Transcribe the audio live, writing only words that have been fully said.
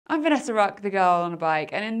I'm Vanessa Ruck, the girl on a bike,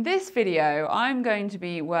 and in this video I'm going to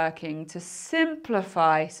be working to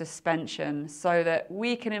simplify suspension so that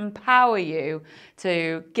we can empower you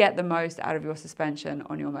to get the most out of your suspension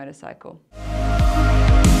on your motorcycle.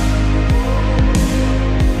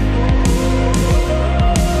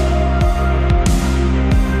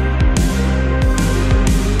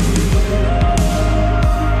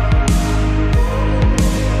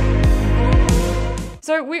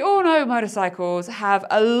 So we all know motorcycles have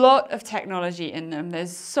a lot of technology in them.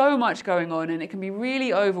 There's so much going on and it can be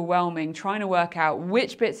really overwhelming trying to work out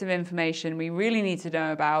which bits of information we really need to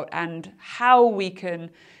know about and how we can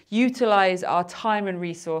utilize our time and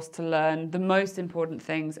resource to learn the most important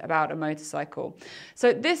things about a motorcycle.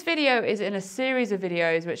 So this video is in a series of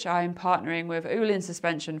videos which I'm partnering with Öhlins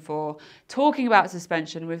Suspension for, talking about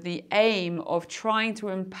suspension with the aim of trying to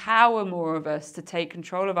empower more of us to take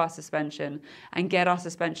control of our suspension and get our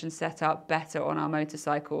suspension set up better on our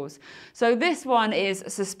motorcycles. So this one is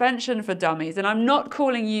suspension for dummies, and I'm not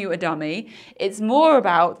calling you a dummy. It's more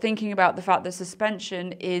about thinking about the fact that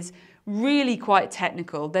suspension is really quite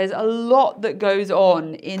technical. There's a lot that goes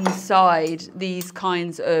on inside these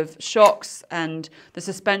kinds of shocks and the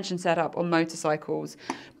suspension setup on motorcycles.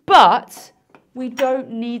 But we don't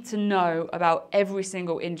need to know about every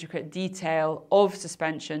single intricate detail of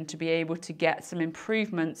suspension to be able to get some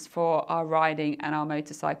improvements for our riding and our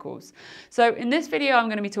motorcycles. So in this video, I'm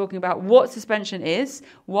going to be talking about what suspension is,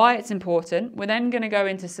 why it's important. We're then going to go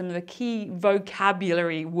into some of the key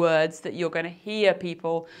vocabulary words that you're going to hear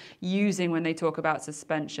people using when they talk about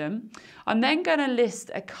suspension. I'm then going to list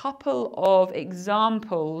a couple of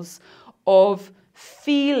examples of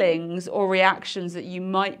feelings or reactions that you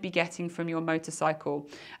might be getting from your motorcycle,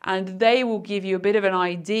 and they will give you a bit of an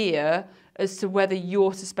idea as to whether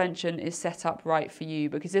your suspension is set up right for you.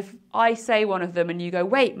 Because if I say one of them and you go,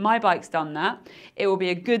 wait, my bike's done that, it will be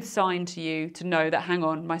a good sign to you to know that, hang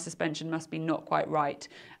on, my suspension must be not quite right.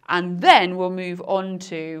 And then we'll move on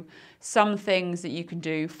to some things that you can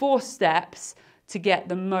do, 4 steps to get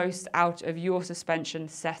the most out of your suspension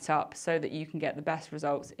setup so that you can get the best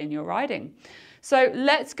results in your riding. So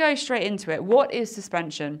let's go straight into it. What is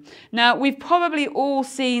suspension? Now, we've probably all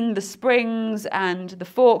seen the springs and the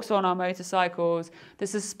forks on our motorcycles. The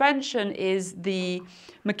suspension is the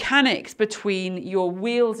mechanics between your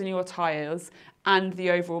wheels and your tires and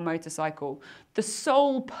the overall motorcycle. The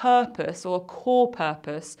sole purpose or core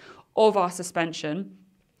purpose of our suspension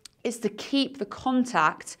is to keep the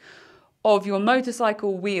contact of your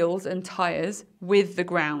motorcycle wheels and tires with the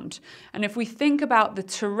ground. And if we think about the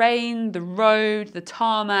terrain, the road, the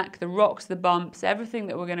tarmac, the rocks, the bumps, everything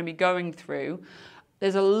that we're going to be going through,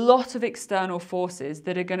 there's a lot of external forces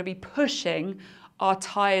that are going to be pushing our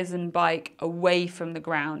tires and bike away from the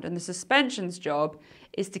ground. And the suspension's job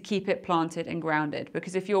is to keep it planted and grounded,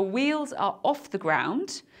 because if your wheels are off the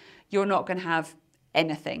ground, you're not going to have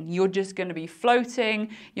anything. You're just going to be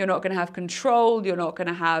floating, you're not going to have control, you're not going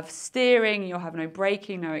to have steering, you'll have no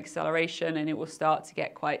braking, no acceleration, and it will start to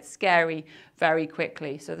get quite scary very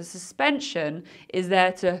quickly. So the suspension is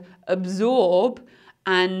there to absorb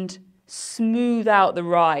and smooth out the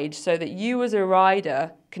ride so that you as a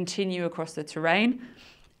rider continue across the terrain,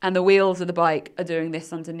 and the wheels of the bike are doing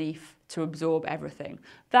this underneath to absorb everything.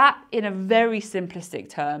 That, in a very simplistic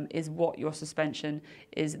term, is what your suspension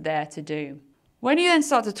is there to do. When you then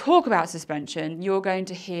start to talk about suspension, you're going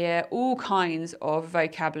to hear all kinds of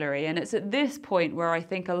vocabulary. And it's at this point where I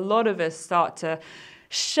think a lot of us start to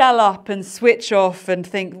shell up and switch off and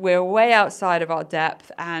think we're way outside of our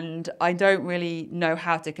depth and I don't really know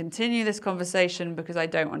how to continue this conversation because I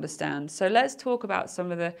don't understand. So let's talk about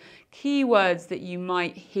some of the key words that you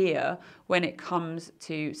might hear when it comes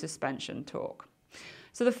to suspension talk.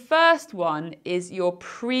 So the first one is your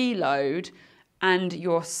preload and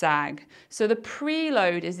your sag. So the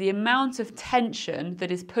preload is the amount of tension that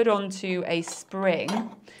is put onto a spring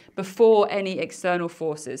before any external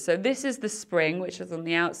forces. So this is the spring, which is on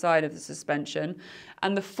the outside of the suspension,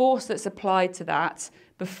 and the force that's applied to that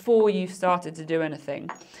before you've started to do anything.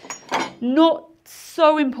 Not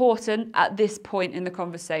so important at this point in the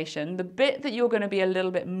conversation. The bit that you're going to be a little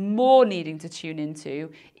bit more needing to tune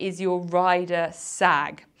into is your rider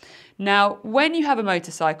sag. Now, when you have a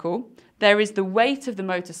motorcycle, there is the weight of the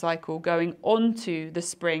motorcycle going onto the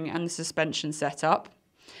spring and the suspension setup,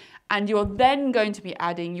 and you're then going to be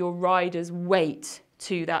adding your rider's weight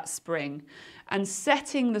to that spring and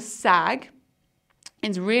setting the sag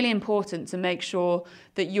it's really important to make sure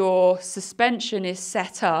that your suspension is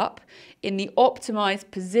set up in the optimized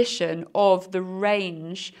position of the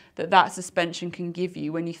range that that suspension can give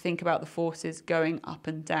you when you think about the forces going up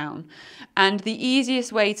and down. And the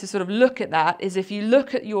easiest way to sort of look at that is if you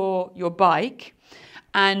look at your bike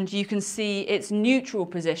and you can see its neutral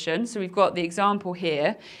position. So we've got the example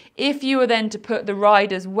here. If you were then to put the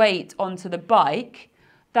rider's weight onto the bike,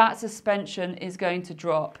 that suspension is going to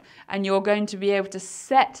drop, and you're going to be able to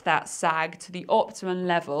set that sag to the optimum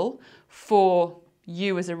level for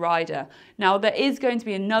you as a rider. Now, there is going to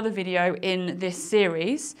be another video in this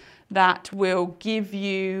series that will give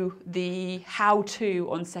you the how-to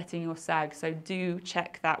on setting your sag, so do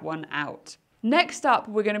check that one out. Next up,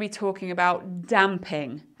 we're going to be talking about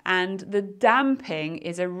damping, and the damping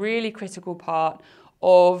is a really critical part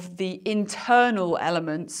of the internal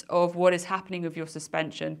elements of what is happening with your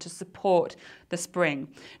suspension to support the spring.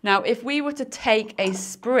 Now, if we were to take a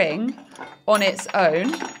spring on its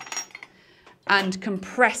own and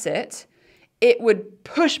compress it, it would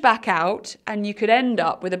push back out and you could end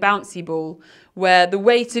up with a bouncy ball where the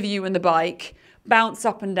weight of you and the bike bounce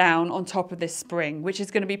up and down on top of this spring, which is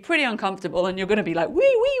going to be pretty uncomfortable, and you're going to be like wee,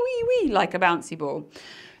 wee, wee, wee, like a bouncy ball.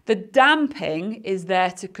 The damping is there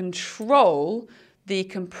to control the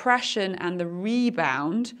compression and the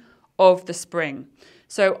rebound of the spring.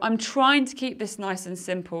 So I'm trying to keep this nice and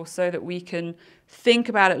simple so that we can think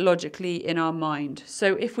about it logically in our mind.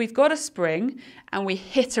 So if we've got a spring and we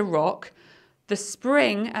hit a rock, the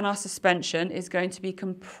spring and our suspension is going to be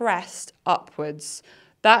compressed upwards.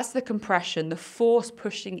 That's the compression, the force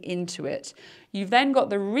pushing into it. You've then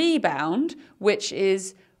got the rebound, which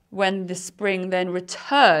is when the spring then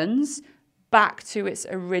returns back to its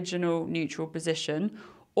original neutral position,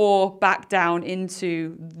 or back down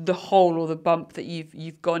into the hole or the bump that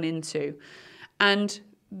you've gone into. And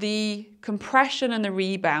the compression and the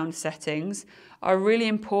rebound settings are really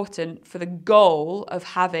important for the goal of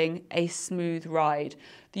having a smooth ride.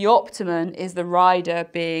 The optimum is the rider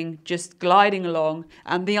being just gliding along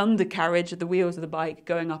and the undercarriage of the wheels of the bike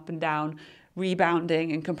going up and down,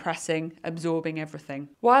 rebounding and compressing, absorbing everything.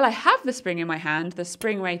 While I have the spring in my hand, the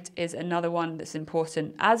spring rate is another one that's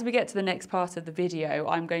important. As we get to the next part of the video,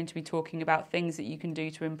 I'm going to be talking about things that you can do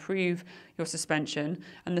to improve your suspension,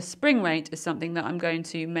 and the spring rate is something that I'm going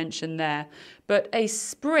to mention there. But a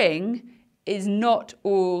spring is not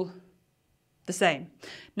all the same.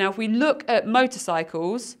 Now, if we look at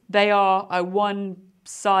motorcycles, they are a one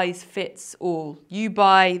size fits all. You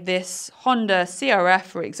buy this Honda CRF,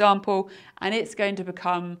 for example, and it's going to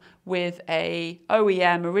come with a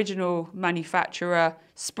OEM, original manufacturer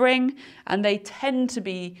spring, and they tend to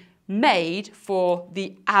be made for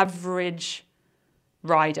the average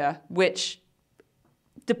rider, which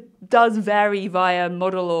does vary via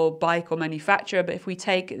model or bike or manufacturer. But if we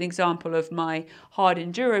take an example of my hard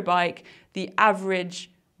enduro bike, the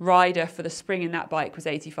average rider for the spring in that bike was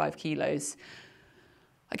 85 kilos.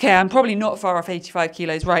 Okay, I'm probably not far off 85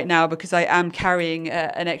 kilos right now because I am carrying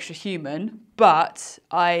an extra human, but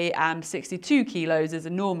I am 62 kilos as a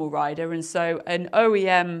normal rider, and so an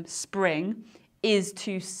OEM spring is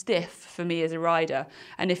too stiff for me as a rider.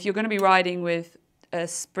 And if you're going to be riding with a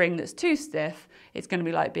spring that's too stiff, it's going to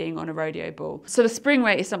be like being on a rodeo ball. So the spring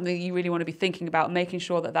rate is something you really want to be thinking about, making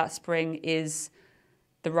sure that that spring is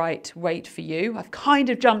the right weight for you. I've kind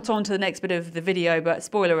of jumped on to the next bit of the video, but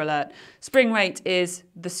spoiler alert, spring rate is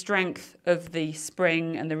the strength of the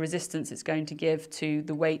spring and the resistance it's going to give to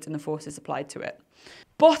the weight and the forces applied to it.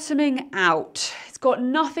 Bottoming out. It's got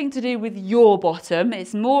nothing to do with your bottom,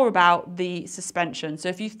 it's more about the suspension. So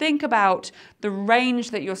if you think about the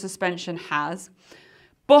range that your suspension has,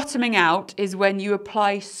 bottoming out is when you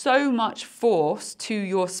apply so much force to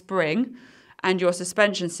your spring and your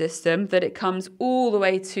suspension system that it comes all the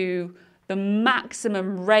way to the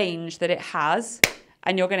maximum range that it has,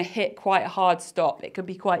 and you're going to hit quite a hard stop. It can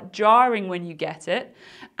be quite jarring when you get it,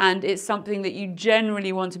 and it's something that you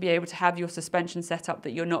generally want to be able to have your suspension set up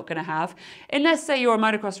that you're not going to have. Unless, say, you're a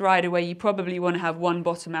motocross rider where you probably want to have one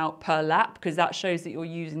bottom out per lap, because that shows that you're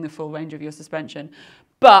using the full range of your suspension.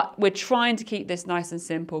 But we're trying to keep this nice and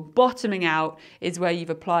simple. Bottoming out is where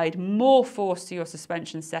you've applied more force to your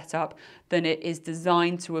suspension setup than it is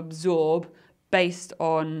designed to absorb based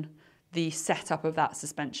on the setup of that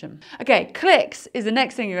suspension. Okay, clicks is the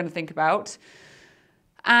next thing you're going to think about.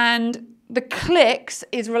 And the clicks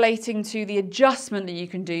is relating to the adjustment that you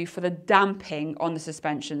can do for the damping on the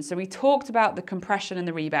suspension. So we talked about the compression and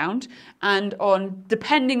the rebound, and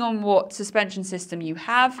depending on what suspension system you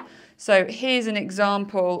have. So here's an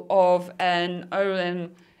example of an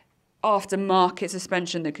Öhlins aftermarket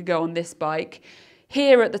suspension that could go on this bike.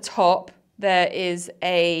 Here at the top, there is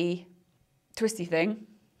a twisty thing.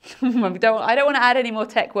 I don't want to add any more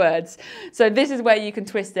tech words. So this is where you can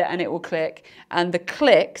twist it and it will click. And the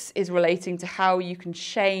clicks is relating to how you can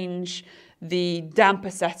change the damper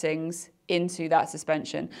settings into that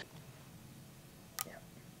suspension.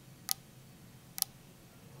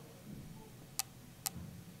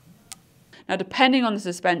 Now, depending on the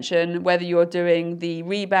suspension, whether you're doing the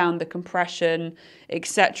rebound, the compression,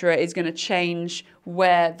 etc., is going to change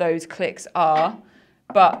where those clicks are.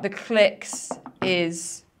 But the clicks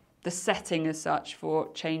is the setting as such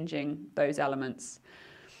for changing those elements.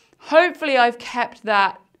 Hopefully I've kept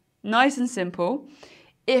that nice and simple.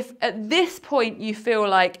 If at this point you feel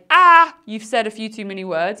like, you've said a few too many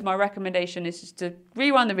words, my recommendation is just to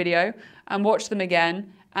rewind the video and watch them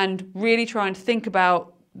again and really try and think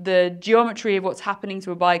about the geometry of what's happening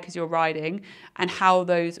to a bike as you're riding and how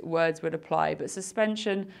those words would apply. But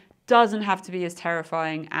suspension doesn't have to be as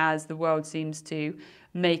terrifying as the world seems to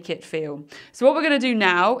make it feel. So what we're going to do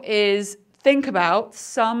now is think about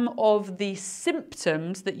some of the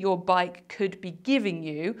symptoms that your bike could be giving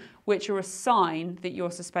you, which are a sign that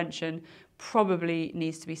your suspension probably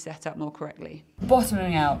needs to be set up more correctly.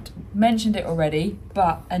 Bottoming out, mentioned it already,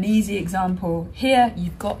 but an easy example here,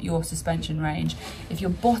 you've got your suspension range. If you're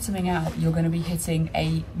bottoming out, you're going to be hitting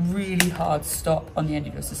a really hard stop on the end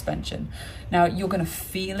of your suspension. Now, you're going to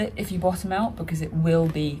feel it if you bottom out because it will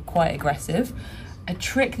be quite aggressive. A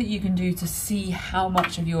trick that you can do to see how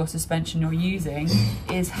much of your suspension you're using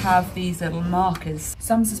is have these little markers.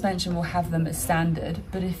 Some suspension will have them as standard,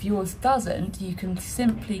 but if yours doesn't, you can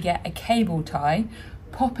simply get a cable tie,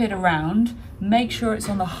 pop it around, make sure it's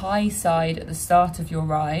on the high side at the start of your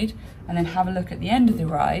ride, and then have a look at the end of the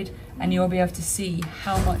ride, and you'll be able to see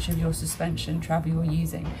how much of your suspension travel you're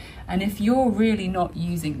using. And if you're really not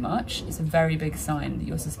using much, it's a very big sign that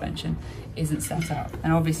your suspension isn't set up.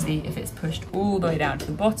 And obviously, if it's pushed all the way down to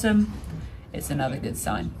the bottom, it's another good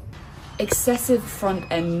sign. Excessive front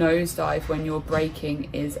end nosedive when you're braking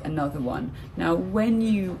is another one. Now, when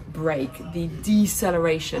you brake, the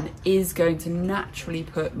deceleration is going to naturally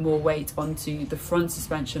put more weight onto the front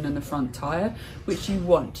suspension and the front tyre, which you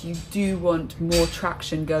want. You do want more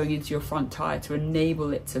traction going into your front tyre to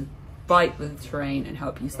enable it to bite with the terrain and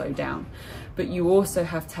help you slow down. But you also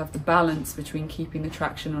have to have the balance between keeping the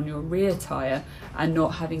traction on your rear tyre and not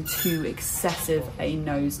having too excessive a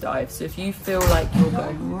nosedive. So if you feel like you're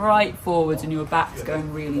going right forwards and your back's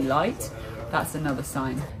going really light, that's another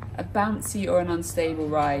sign. A bouncy or an unstable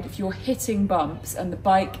ride, if you're hitting bumps and the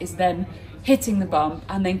bike is then hitting the bump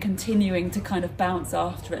and then continuing to kind of bounce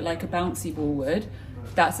after it like a bouncy ball would,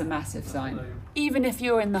 that's a massive sign. Even if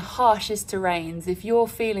you're in the harshest terrains, if you're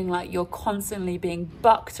feeling like you're constantly being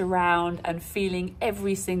bucked around and feeling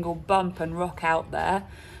every single bump and rock out there,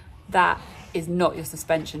 that is not your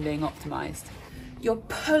suspension being optimized. You're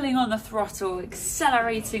pulling on the throttle,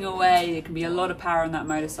 accelerating away. There can be a lot of power on that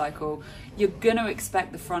motorcycle. You're gonna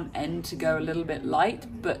expect the front end to go a little bit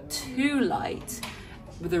light, but too light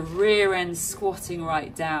with the rear end squatting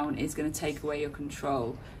right down is gonna take away your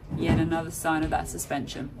control. Yet another sign of that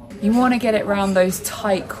suspension. You want to get it around those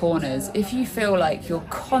tight corners. If you feel like you're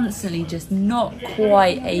constantly just not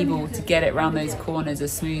quite able to get it around those corners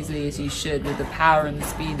as smoothly as you should with the power and the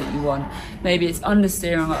speed that you want, maybe it's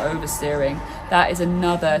understeering or oversteering, that is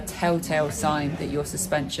another telltale sign that your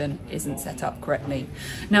suspension isn't set up correctly.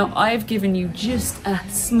 Now, I've given you just a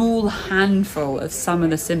small handful of some of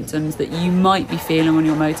the symptoms that you might be feeling on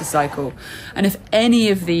your motorcycle. And if any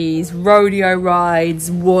of these rodeo rides,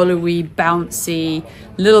 wallowy, bouncy,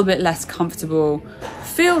 a little bit less comfortable,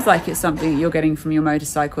 feels like it's something that you're getting from your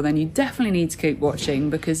motorcycle, then you definitely need to keep watching,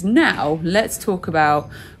 because now let's talk about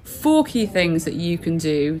 4 key things that you can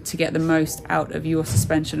do to get the most out of your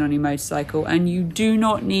suspension on your motorcycle. And you do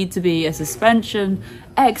not need to be a suspension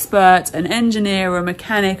expert, an engineer or a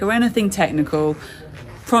mechanic or anything technical.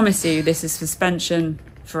 Promise you, this is suspension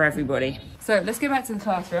for everybody. So let's go back to the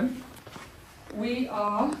classroom. We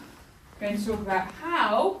are going to talk about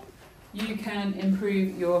how you can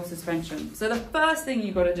improve your suspension. So the first thing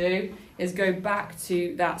you've got to do is go back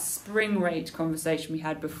to that spring rate conversation we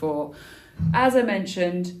had before. As I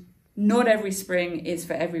mentioned, not every spring is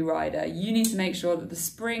for every rider. You need to make sure that the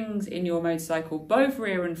springs in your motorcycle, both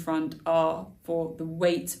rear and front, are for the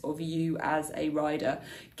weight of you as a rider.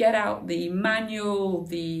 Get out the manual,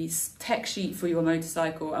 the tech sheet for your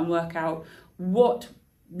motorcycle and work out what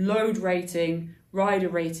load rating, rider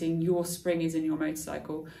rating your spring is in your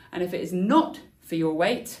motorcycle. And if it is not for your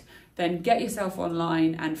weight, then get yourself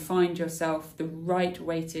online and find yourself the right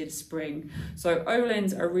weighted spring. So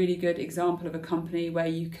Öhlins are a really good example of a company where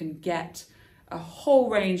you can get a whole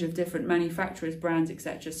range of different manufacturers, brands,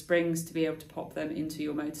 etc., springs to be able to pop them into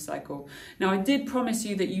your motorcycle. Now, I did promise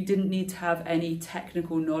you that you didn't need to have any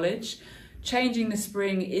technical knowledge. Changing the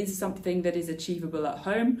spring is something that is achievable at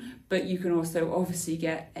home, but you can also obviously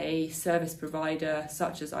get a service provider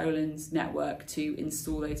such as Öhlins network to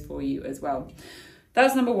install those for you as well.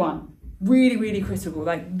 That's number one. Really, really critical.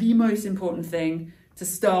 Like, the most important thing to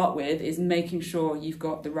start with is making sure you've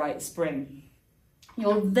got the right spring.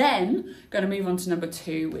 You're then going to move on to number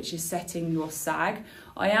two, which is setting your sag.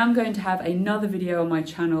 I am going to have another video on my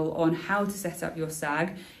channel on how to set up your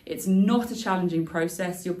sag. It's not a challenging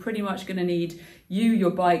process. You're pretty much going to need you, your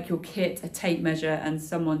bike, your kit, a tape measure, and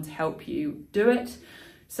someone to help you do it.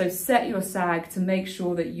 So set your sag to make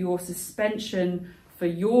sure that your suspension for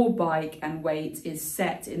your bike and weight is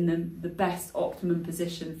set in the best optimum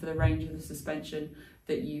position for the range of the suspension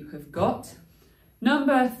that you have got.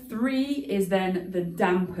 Number three is then the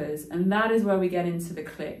dampers, and that is where we get into the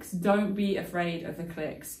clicks. Don't be afraid of the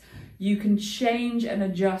clicks. You can change and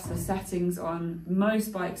adjust the settings on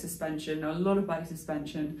most bike suspension, a lot of bike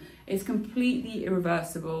suspension. It's completely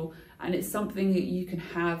irreversible, and it's something that you can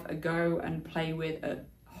have a go and play with at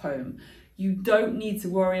home. You don't need to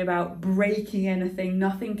worry about breaking anything.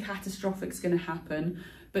 Nothing catastrophic is going to happen.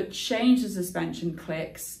 But change the suspension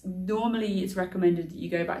clicks. Normally it's recommended that you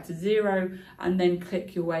go back to 0 and then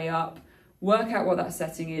click your way up. Work out what that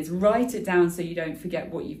setting is, write it down so you don't forget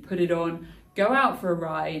what you've put it on. Go out for a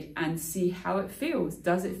ride and see how it feels.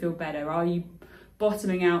 Does it feel better? Are you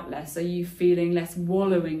bottoming out less? Are you feeling less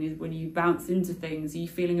wallowing when you bounce into things? Are you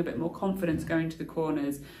feeling a bit more confidence going to the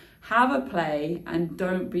corners? Have a play and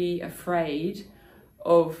don't be afraid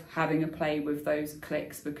of having a play with those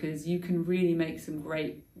clicks, because you can really make some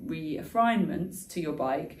great refinements to your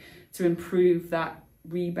bike to improve that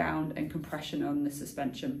rebound and compression on the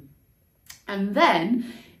suspension. And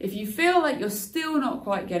then if you feel like you're still not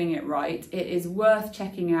quite getting it right, it is worth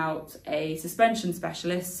checking out a suspension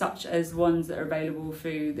specialist, such as ones that are available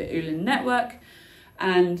through the Öhlins network.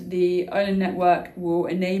 And the Öhlins network will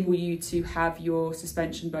enable you to have your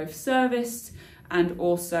suspension both serviced and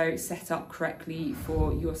also set up correctly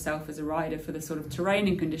for yourself as a rider for the sort of terrain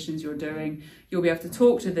and conditions you're doing. You'll be able to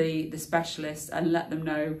talk to the specialist and let them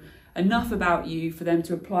know enough about you for them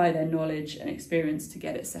to apply their knowledge and experience to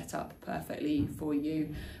get it set up perfectly for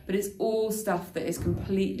you. But it's all stuff that is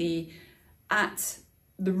completely at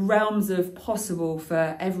the realms of possible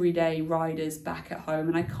for everyday riders back at home.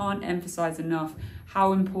 And I can't emphasize enough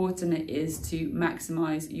how important it is to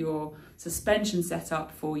maximize your suspension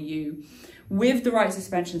setup for you. With the right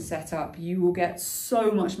suspension setup, you will get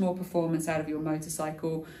so much more performance out of your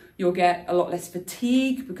motorcycle. You'll get a lot less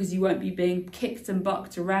fatigue because you won't be being kicked and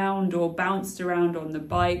bucked around or bounced around on the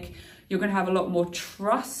bike. You're going to have a lot more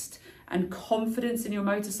trust and confidence in your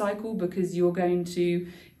motorcycle because you're going to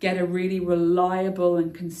get a really reliable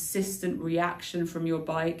and consistent reaction from your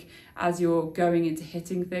bike as you're going into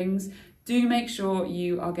hitting things. Do make sure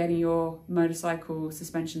you are getting your motorcycle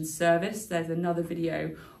suspension serviced. There's another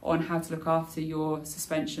video on how to look after your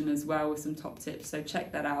suspension as well with some top tips, so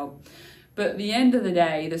check that out. But at the end of the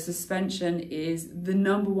day, the suspension is the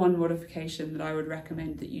 #1 modification that I would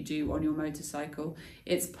recommend that you do on your motorcycle.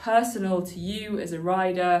 It's personal to you as a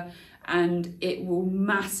rider, and it will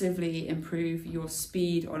massively improve your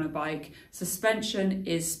speed on a bike. Suspension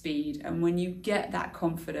is speed, and when you get that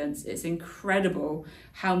confidence, it's incredible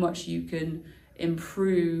how much you can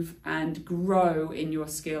improve and grow in your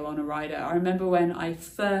skill on a rider. I remember when I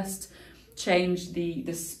first changed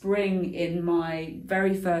the spring in my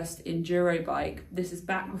very first enduro bike. This is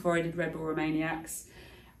back before I did Red Bull Romaniacs,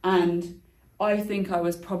 and I think I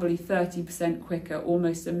was probably 30% quicker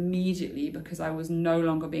almost immediately because I was no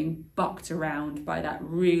longer being bucked around by that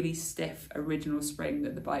really stiff original spring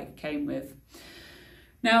that the bike came with.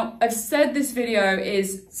 Now, I've said this video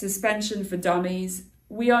is suspension for dummies.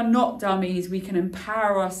 We are not dummies. We can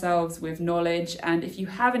empower ourselves with knowledge. And if you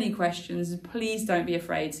have any questions, please don't be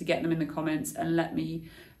afraid to get them in the comments and let me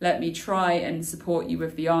try and support you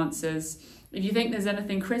with the answers. If you think there's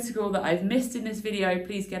anything critical that I've missed in this video,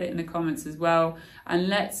 please get it in the comments as well. And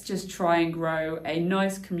let's just try and grow a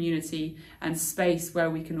nice community and space where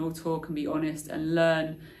we can all talk and be honest and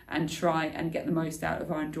learn and try and get the most out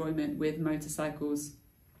of our enjoyment with motorcycles.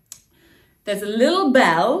 There's a little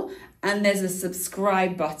bell and there's a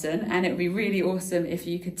subscribe button, and it would be really awesome if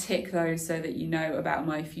you could tick those so that you know about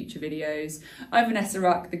my future videos. I'm Vanessa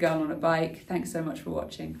Ruck, the Girl on a Bike. Thanks so much for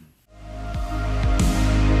watching.